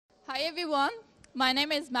Hi everyone, my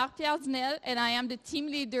name is Marc-Pierre Dinel and I am the team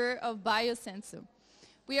leader of BiosensUM.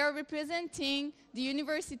 We are representing the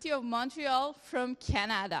University of Montreal from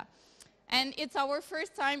Canada, and it's our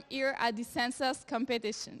first time here at the SensUs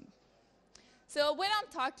competition. So when I'm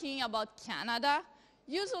talking about Canada,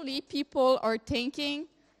 usually people are thinking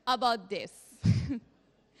about this.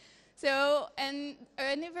 And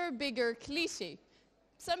an even bigger cliche.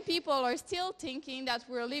 Some people are still thinking that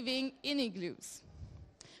we're living in igloos.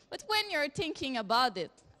 But when you're thinking about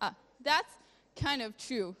it, that's kind of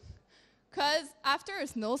true. Because after a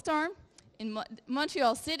snowstorm,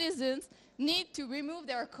 Montreal citizens need to remove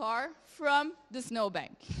their car from the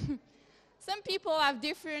snowbank. Some people have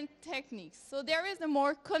different techniques. So there is a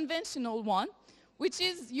more conventional one, which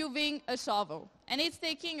is using a shovel. And it's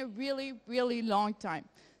taking a really, really long time.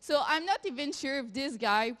 So I'm not even sure if this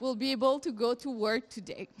guy will be able to go to work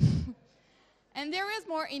today. And there is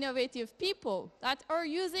more innovative people that are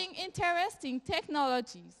using interesting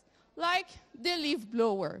technologies, like the leaf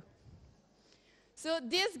blower. So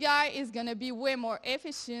this guy is going to be way more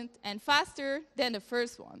efficient and faster than the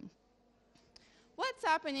first one. What's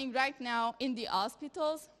happening right now in the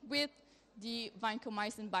hospitals with the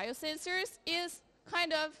vancomycin biosensors is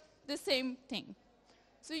kind of the same thing.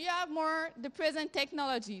 So you have the present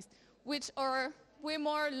technologies, which are way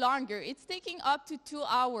more longer. It's taking up to 2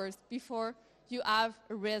 hours before you have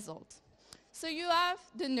a result. So you have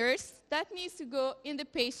the nurse that needs to go in the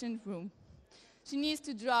patient room. She needs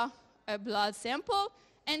to draw a blood sample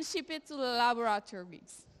and ship it to the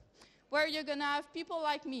laboratories, where you're going to have people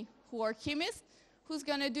like me who are chemists who's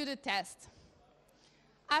going to do the test.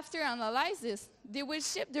 After analysis, they will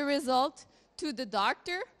ship the result to the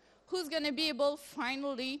doctor who's going to be able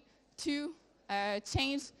finally to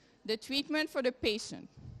change the treatment for the patient.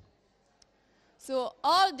 So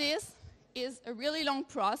all this is a really long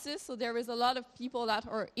process, so there is a lot of people that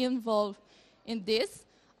are involved in this.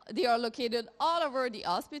 They are located all over the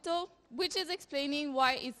hospital, which is explaining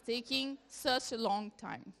why it's taking such a long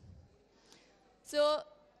time. So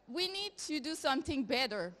we need to do something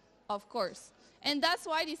better, of course, and that's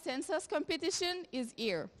why the SensUs competition is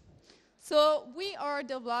here. So we are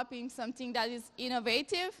developing something that is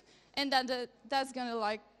innovative and that's going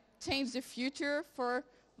to change the future for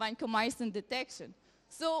vancomycin detection.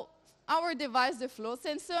 So our device, the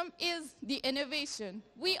SensUs, is the innovation.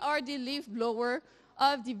 We are the leaf blower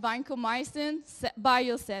of the vancomycin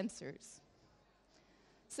biosensors.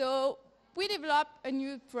 So we developed a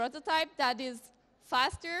new prototype that is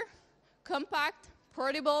faster, compact,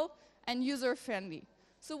 portable, and user-friendly.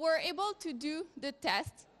 So we're able to do the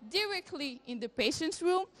test directly in the patient's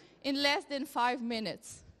room in less than 5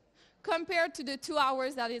 minutes. Compared to the 2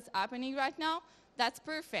 hours that is happening right now, that's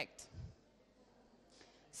perfect.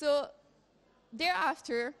 So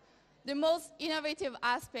thereafter, the most innovative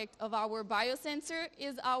aspect of our biosensor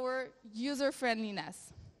is our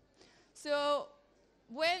user-friendliness. So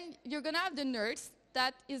when you're going to have the nurse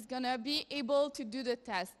that is going to be able to do the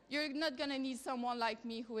test, you're not going to need someone like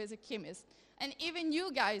me who is a chemist. And even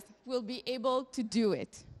you guys will be able to do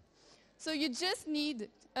it. So you just need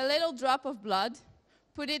a little drop of blood,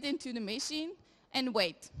 put it into the machine, and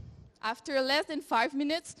wait. After less than 5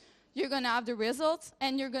 minutes, you're going to have the results,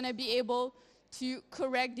 and you're going to be able to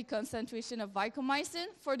correct the concentration of vancomycin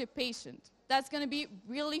for the patient. That's going to be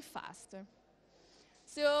really fast.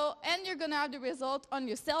 And you're going to have the result on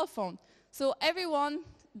your cell phone. So everyone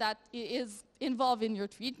that is involved in your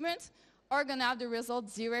treatment are going to have the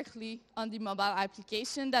results directly on the mobile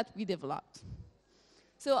application that we developed.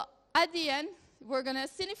 So at the end, we're going to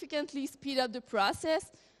significantly speed up the process,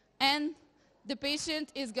 and the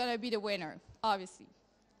patient is going to be the winner, obviously.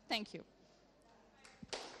 Thank you.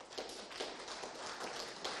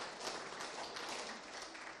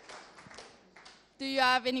 Do you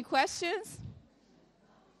have any questions?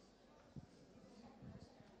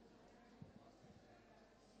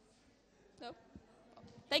 No?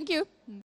 Thank you.